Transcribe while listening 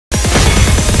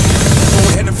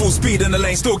speed in the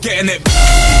lane, still getting it.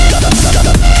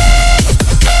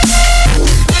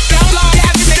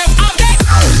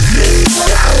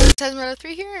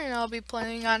 Tesmeta3 here, and I'll be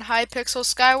playing on Hypixel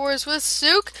Skywars with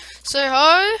Suke. Say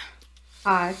hi.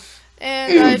 Hi.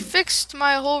 And I fixed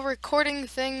my whole recording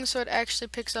thing so it actually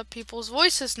picks up people's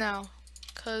voices now,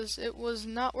 because it was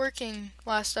not working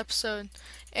last episode.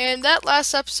 And that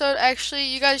last episode, actually,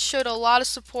 you guys showed a lot of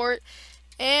support,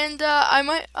 and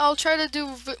I'll try to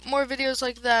do more videos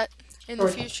like that in the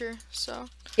future. So.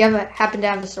 You happen to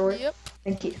have a sword? Yep.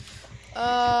 Thank you.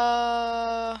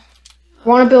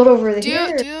 Want to build over here? Do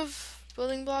you have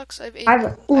building blocks? I have 8.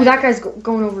 Ooh, that guy's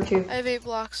going over too. I have 8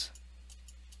 blocks.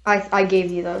 I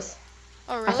gave you those.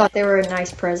 Oh, really? I thought they were a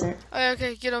nice present. Oh,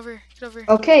 okay, get over here. Get over here.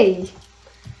 Okay.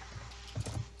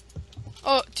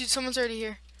 Oh, dude, someone's already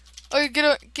here. Oh,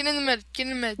 get in the mid. Get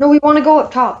in the mid. No, we want to go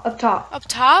up top. Up top. Up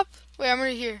top? Wait, I'm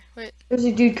already here. Wait. There's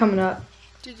a dude coming up.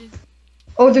 Dude.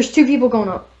 Oh, there's 2 people going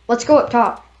up. Let's go up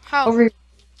top. How? Over here.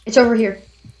 It's over here.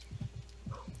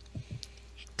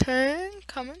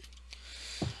 Coming.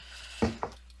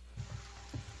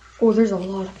 Oh, there's a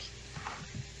lot of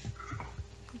people.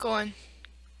 Going.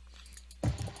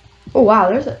 Oh wow,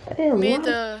 there's a May lot.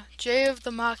 the J of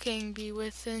the mocking be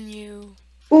within you.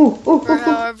 Ooh. Or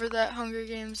however that Hunger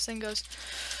Games thing goes.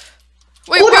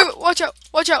 Wait, watch out.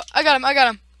 I got him. I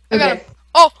got him.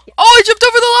 Oh, I jumped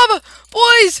over the lava.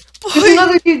 Boys.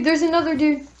 There's another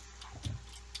dude.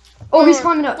 Oh, he's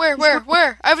climbing up. Where?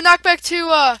 I have a knockback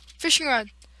to fishing rod.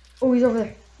 Oh, he's over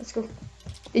there. Let's go.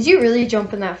 Did you really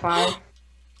jump in that fire?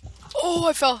 Oh,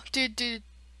 I fell. Dude.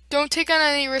 Don't take on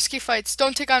any risky fights.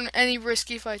 Oh,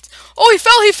 he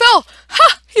fell.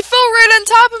 Ha! He fell right on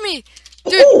top of me.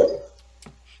 Dude.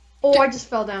 Oh, I just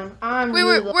fell down. Wait,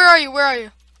 where are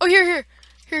you? Oh, here.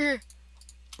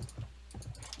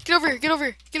 Get over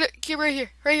here. Get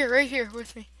right here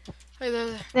with me. Right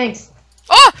there. Thanks.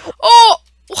 Oh,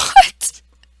 what?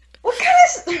 What kind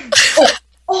of...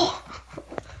 Oh.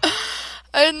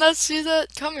 I did not see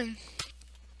that coming.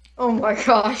 Oh my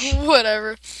gosh.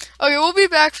 Whatever. Okay, we'll be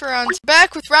back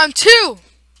with round 2.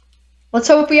 Let's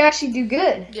hope we actually do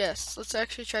good. Yes, let's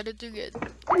actually try to do good.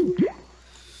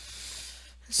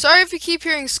 Sorry if you keep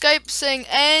hearing Skype saying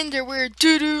end or weird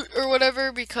doo-doo or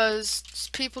whatever, because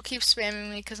people keep spamming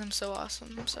me because I'm so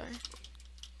awesome. I'm sorry.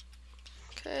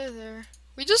 Okay, there.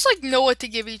 We just know what to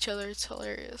give each other. It's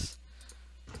hilarious.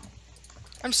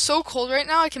 I'm so cold right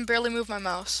now I can barely move my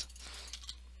mouse.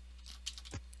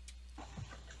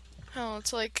 Oh,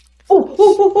 it's like... Oh,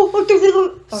 okay.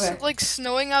 It's like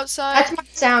snowing outside. That's my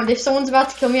sound. If someone's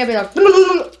about to kill me, I'll be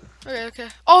like... Okay.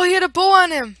 Oh, he had a bow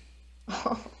on him.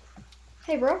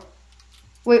 Hey, bro.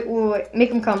 Wait.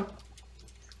 Make him come.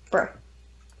 Bro.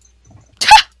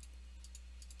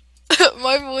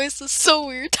 My voice is so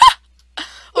weird.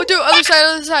 Oh, dude, other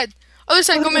side.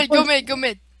 Go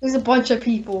mid. There's a bunch of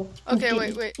people. Okay,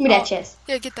 wait. Give me that chest.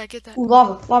 Yeah, get that. Ooh,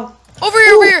 lava. Over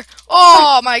here.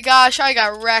 Oh my gosh, I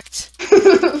got wrecked.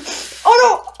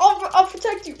 Oh no, I'll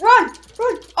protect you. Run.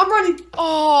 I'm running.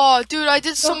 Oh, dude, I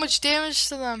did so much damage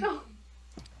to them. No.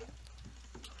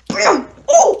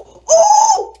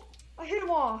 Oh! I hit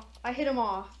him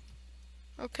off.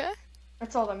 Okay.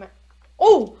 That's all that meant.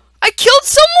 Oh! I killed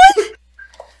someone?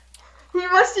 He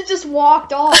must have just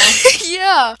walked off.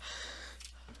 Yeah.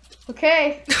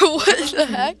 Okay. What the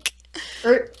heck?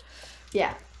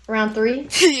 Yeah. Round 3?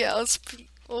 Yeah,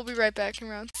 we'll be right back in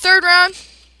round. 3rd round.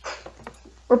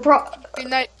 Be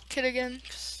night kid again.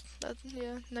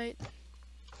 Yeah, night.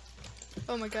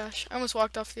 Oh my gosh, I almost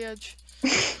walked off the edge.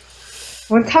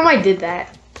 One time I did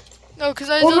that. No, because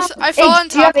I fell on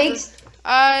top. Do you have eggs?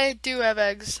 I do have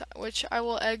eggs, which I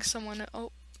will egg someone.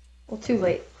 Oh. Well, too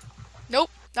late. Nope,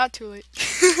 not too late.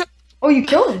 Oh, you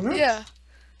killed him, right? Yeah.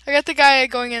 I got the guy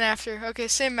going in after. Okay,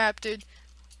 same map, dude.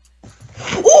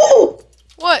 Oh!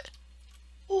 What?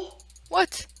 Oh,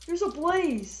 what? there's a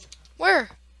blaze. Where?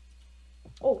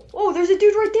 Oh, there's a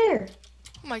dude right there.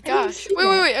 Oh my gosh.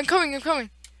 Wait, I'm coming.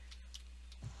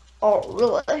 Oh,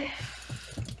 really?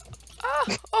 Oh.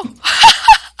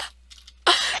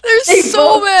 They're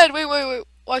so mad. Wait.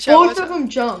 Watch out. Both of them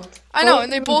jumped. I know,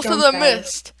 and both of them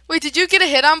missed. Wait, did you get a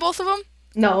hit on both of them?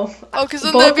 No. Oh, because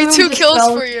then there'd be 2 kills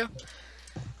for you.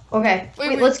 Okay.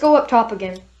 Wait, let's go up top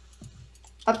again.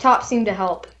 Up top seemed to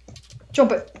help.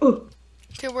 Jump it. Ooh.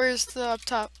 Okay, where's the up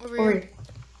top? Over here.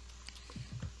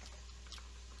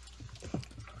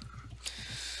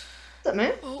 What's up,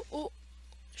 man? Oh.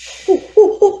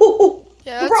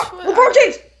 Yeah, that's LeBron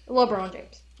James. LeBron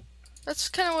James. That's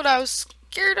kind of what I was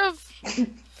scared of.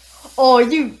 Oh,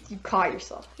 you caught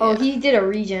yourself. Yeah. Oh, he did a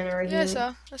regen right here.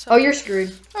 Yeah, I saw. Oh, you're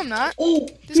screwed. I'm not. Oh,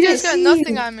 This guy's got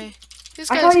nothing on me. This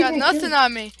guy's got nothing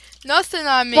on me. Nothing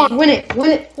on me. Come on, win it,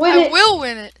 win it, win it. I will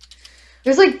win it.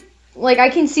 There's like I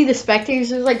can see the spectators.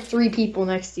 There's like 3 people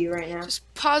next to you right now.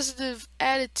 Just positive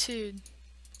attitude.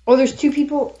 Oh, there's 2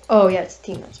 people. Oh yeah, it's a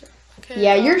team. That's right. Okay,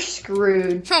 Yeah, you're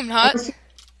screwed. No, I'm not.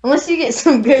 Unless you get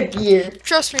some good gear.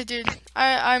 Trust me, dude.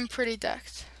 I'm pretty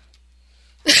decked.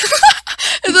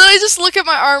 And then I just look at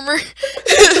my armor.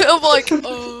 I'm like,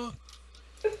 oh.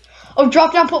 Oh,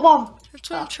 drop down football. That's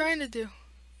what I'm trying to do.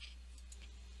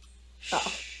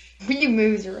 Oh. You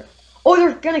moves are. Oh,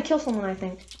 they're gonna kill someone, I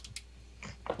think.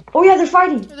 Oh yeah, they're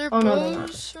fighting. Are there oh no,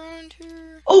 bows around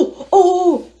here?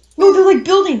 Oh, no, they're like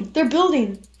building. They're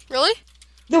building. Really?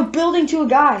 They're building to a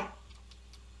guy.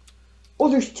 Oh,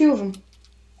 there's 2 of them.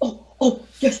 Oh,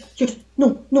 yes,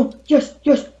 no,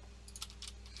 yes.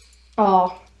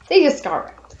 Oh, they just got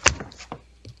wrecked.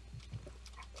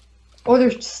 Oh,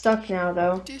 they're stuck now,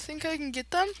 though. Do you think I can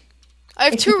get them? I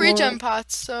have 2 regen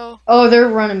pots, so... Oh, they're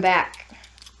running back.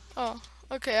 Oh,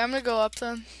 okay, I'm gonna go up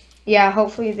then. Yeah,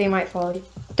 hopefully they might follow you.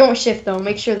 Don't shift, though.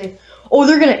 Make sure they... Oh,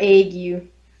 they're gonna egg you.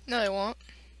 No, they won't.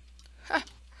 Huh.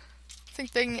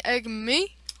 Think they can egg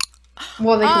me?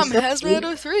 Well, they can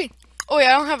Hazmat 03. Oh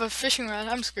yeah, I don't have a fishing rod.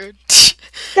 I'm screwed.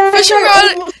 Fishing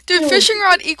rod, dude. Fishing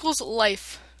rod equals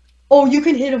life. Oh, you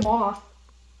can hit him off.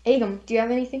 Egg him. Do you have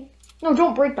anything? No,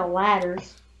 don't break the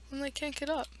ladders. And they can't get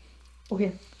up.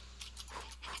 Okay.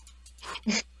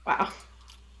 Wow.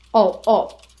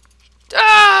 Oh.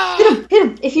 Ah! Hit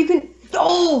him. If you can.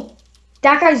 Oh,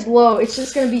 that guy's low. It's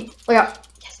just gonna be. Oh yeah.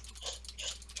 Yes.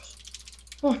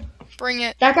 Come on. Bring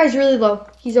it. That guy's really low.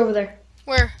 He's over there.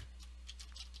 Where?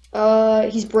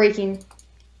 He's breaking.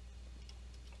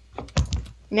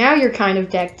 Now you're kind of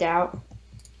decked out.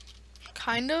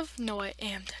 Kind of? No, I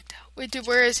am decked out. Wait, dude,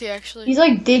 where is he actually? He's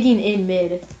like digging in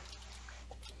mid.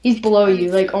 He's below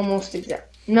you, like almost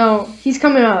exact. No, he's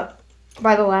coming up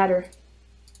by the ladder.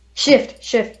 Shift.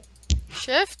 Shift?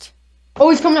 Oh,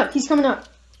 he's coming up.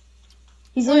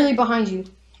 He's literally behind you.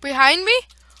 Behind me?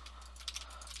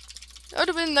 That would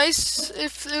have been nice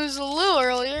if it was a little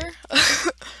earlier.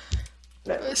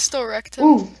 I still wrecked him.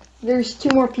 Ooh, there's 2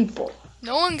 more people.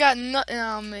 No one got nothing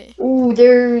on me. Ooh,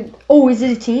 oh, is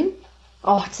it a team?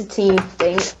 Oh, it's a team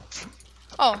thing.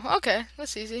 Oh, okay.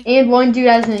 That's easy. And one dude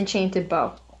has an enchanted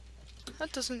bow.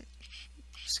 That doesn't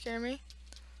scare me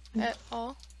at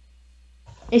all.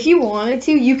 If you wanted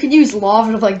to, you could use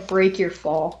lava to like break your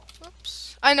fall.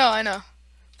 Oops. I know.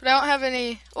 But I don't have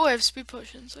any... Oh, I have speed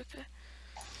potions. Okay.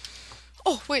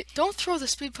 Oh, wait. Don't throw the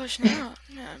speed potion out.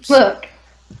 Man, I'm sorry. Look.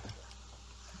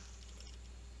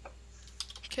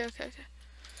 Okay.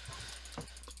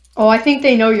 Oh, I think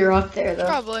they know you're up there, though.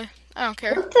 Probably. I don't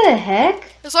care. What the heck?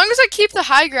 As long as I keep the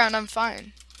high ground, I'm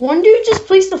fine. One dude just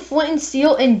placed a flint and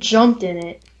steel and jumped in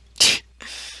it.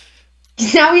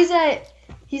 Now he's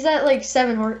at like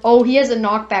 7 hearts. Oh, he has a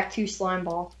knockback 2 slime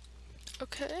ball.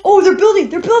 Okay. Oh, they're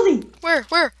building. Where?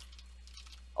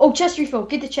 Oh, chest refill.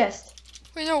 Get the chest.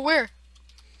 Wait, no, where?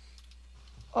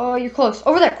 Oh, you're close.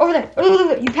 Over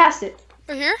there. You passed it.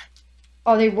 Right here?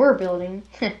 Oh, they were building.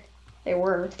 They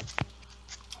were.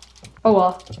 Oh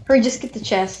well. Hurry, just get the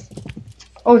chest.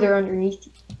 Oh, they're underneath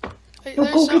you. Wait, No,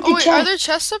 go get the chest. Are there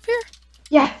chests up here?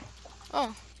 Yeah.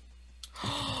 Oh.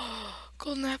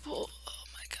 Golden apple. Oh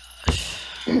my gosh.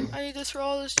 I need to throw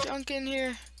all this junk in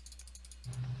here.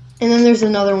 And then there's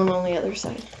another one on the other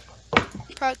side.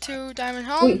 Prot 2, diamond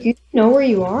helm. Wait, do you know where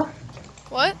you are?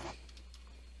 What?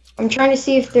 I'm trying to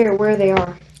see if they're where they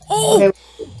are. Oh! Okay.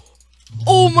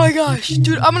 Oh my gosh.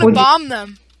 Dude, I'm gonna bomb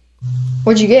them.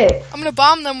 What'd you get? I'm gonna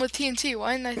bomb them with TNT.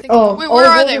 Why didn't I think? Oh, wait, where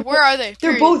are they? Where are they?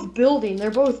 They're both building.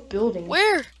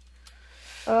 Where?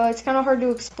 It's kind of hard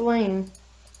to explain.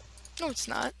 No, it's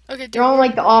not. Okay, dude. They're on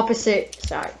like the opposite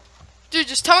side. Dude,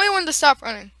 just tell me when to stop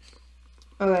running.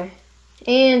 Okay.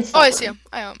 And oh, I see him.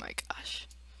 Oh my gosh.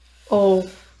 Oh.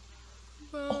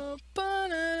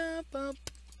 Dang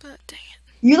it.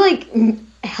 You like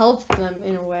helped them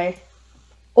in a way.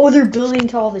 Oh, they're building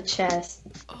to all the chests.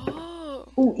 Oh.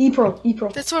 Ooh, E-Pro.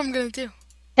 That's what I'm gonna do.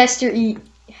 Test your E.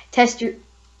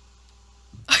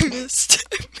 I missed.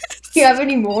 Do you have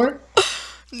any more?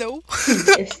 No. I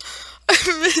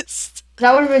missed.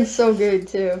 That would have been so good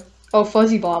too. Oh,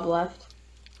 Fuzzy Bob left.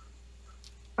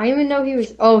 I didn't even know he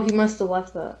was. Oh, he must have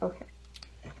left the. Okay.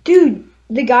 Dude,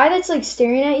 the guy that's like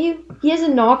staring at you, he has a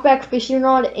knockback fishing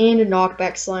rod and a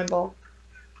knockback slime ball.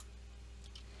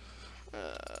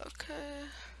 Okay.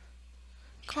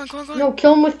 Come on. No,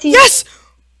 kill him with T. Yes!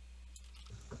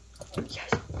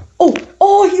 Yes.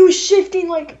 Oh, he was shifting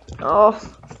like. Oh.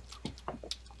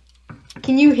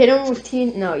 Can you hit him with T?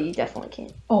 No, you definitely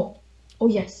can't. Oh,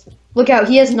 yes. Look out,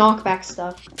 he has knockback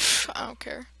stuff. I don't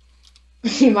care.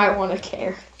 You might want to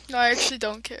care. No, I actually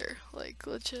don't care. Like,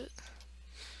 legit.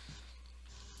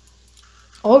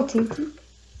 Oh, TNT.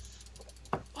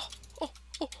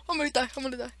 Oh, I'm gonna die. I'm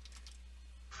gonna die.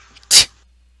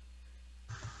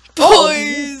 Oh,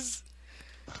 Boys!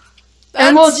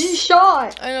 MLG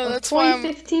shot! I know, of that's why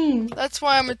 2015. That's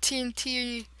why I'm a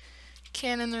TNT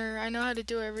cannoner. I know how to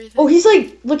do everything. Oh, he's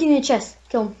like looking in the chest.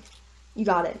 Kill him. You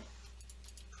got it.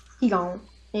 He gone.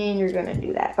 And you're gonna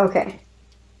do that. Okay.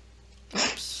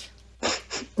 Oops.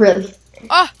 Really?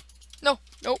 Ah! Nope.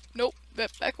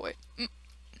 Back away.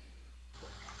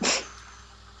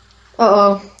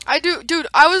 Uh-oh. Dude,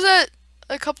 I was at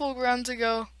a couple rounds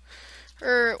ago,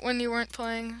 or when you weren't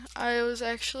playing, I was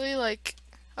actually, like,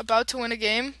 about to win a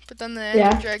game, but then the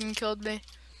Ender Dragon killed me.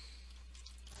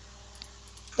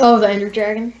 Oh, the Ender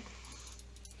Dragon.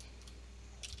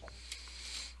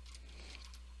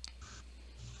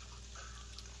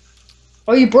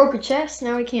 Oh, you broke a chest.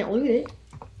 Now we can't loot it.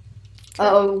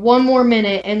 Uh-oh, 1 more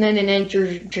minute, and then an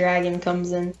Ender Dragon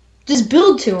comes in. Just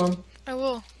build to him. I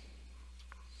will.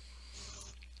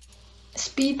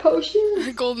 Speed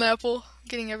potion? Golden apple.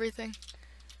 Getting everything.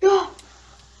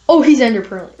 Oh, he's Ender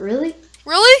Pearl. Really?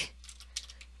 Really?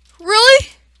 Really?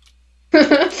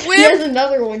 He has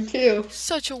another one, too.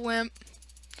 Such a wimp.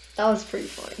 That was pretty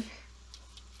funny.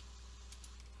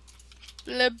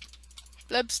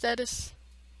 Bleb status.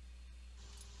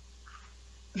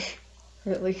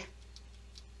 Really?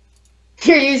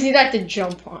 You're using that to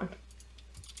jump on.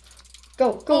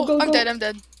 Go. I'm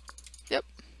dead. Yep.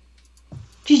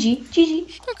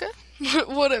 GG. Okay.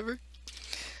 Whatever.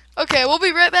 Okay, we'll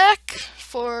be right back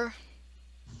for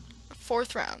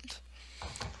 4th round.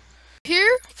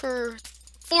 Here for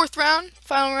 4th round,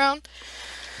 final round.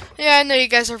 Yeah, I know you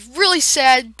guys are really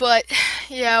sad, but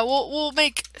yeah, we'll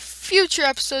make future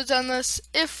episodes on this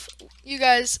if you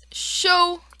guys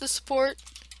show the support.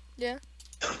 Yeah.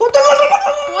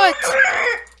 What?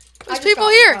 There's people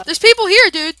here. There's people here,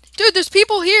 dude. Dude, there's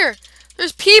people here.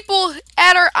 There's people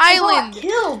at our island. I got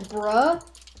killed, bruh.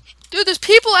 Dude, there's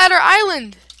people at our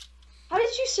island. How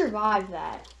did you survive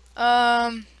that?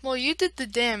 Well, you did the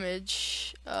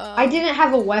damage. I didn't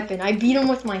have a weapon. I beat him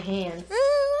with my hand.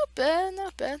 Not bad.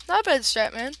 Not bad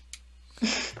strat, man.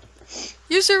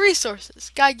 Use your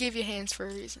resources. God gave you hands for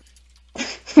a reason.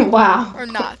 Wow. Or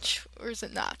notch. Or is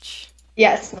it notch?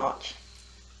 Yeah, it's notch.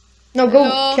 No, go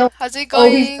kill him. How's it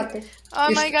going? Oh,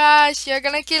 oh my gosh, you're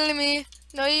gonna kill me.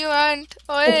 No, you aren't.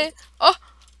 Oh, hey. Oh.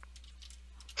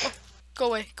 Go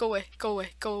away. Go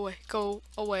away. Wow.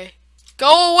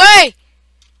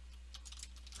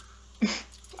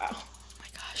 Oh my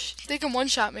gosh. They can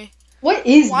one-shot me. What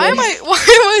is this? Why am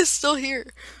I still here?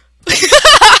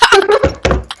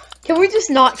 Can we just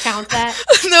not count that?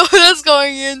 No, that's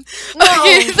going in. No.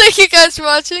 Okay, thank you guys for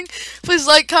watching. Please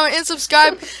like, comment, and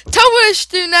subscribe. Tell me what I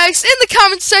should do next in the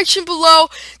comment section below.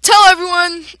 Tell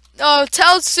everyone,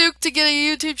 tell Suke to get a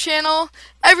YouTube channel.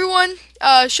 Everyone,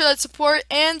 show that support.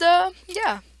 And,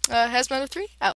 yeah, Hazmatter3 out.